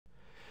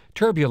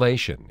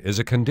Turbulation is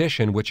a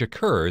condition which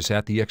occurs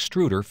at the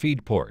extruder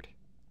feed port.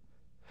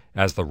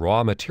 As the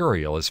raw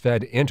material is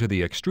fed into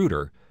the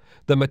extruder,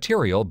 the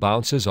material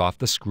bounces off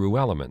the screw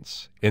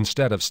elements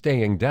instead of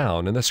staying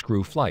down in the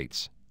screw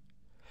flights.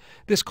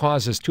 This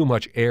causes too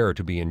much air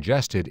to be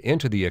ingested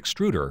into the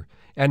extruder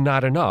and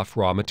not enough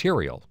raw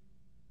material.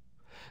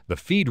 The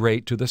feed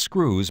rate to the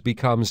screws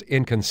becomes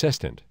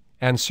inconsistent,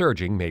 and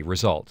surging may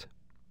result.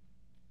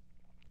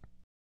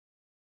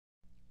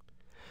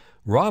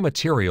 Raw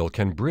material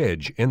can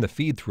bridge in the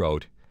feed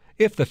throat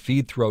if the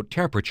feed throat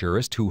temperature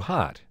is too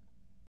hot.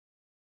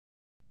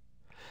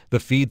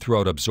 The feed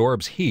throat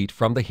absorbs heat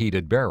from the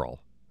heated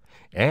barrel,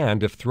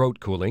 and if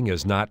throat cooling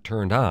is not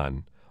turned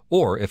on,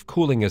 or if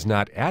cooling is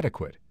not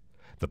adequate,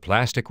 the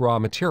plastic raw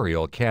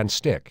material can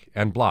stick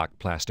and block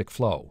plastic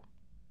flow.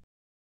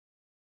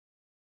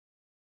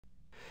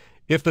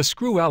 If the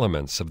screw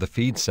elements of the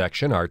feed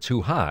section are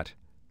too hot,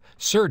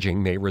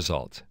 surging may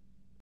result.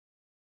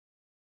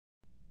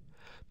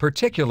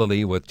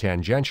 Particularly with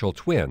tangential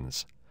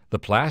twins, the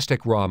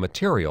plastic raw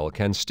material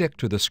can stick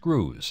to the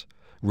screws,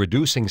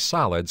 reducing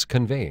solids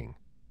conveying.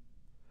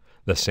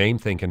 The same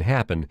thing can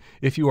happen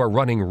if you are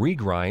running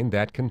regrind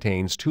that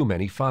contains too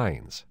many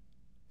fines.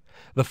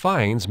 The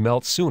fines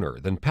melt sooner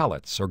than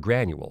pellets or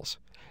granules,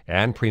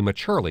 and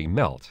prematurely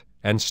melt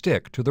and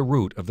stick to the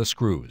root of the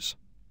screws.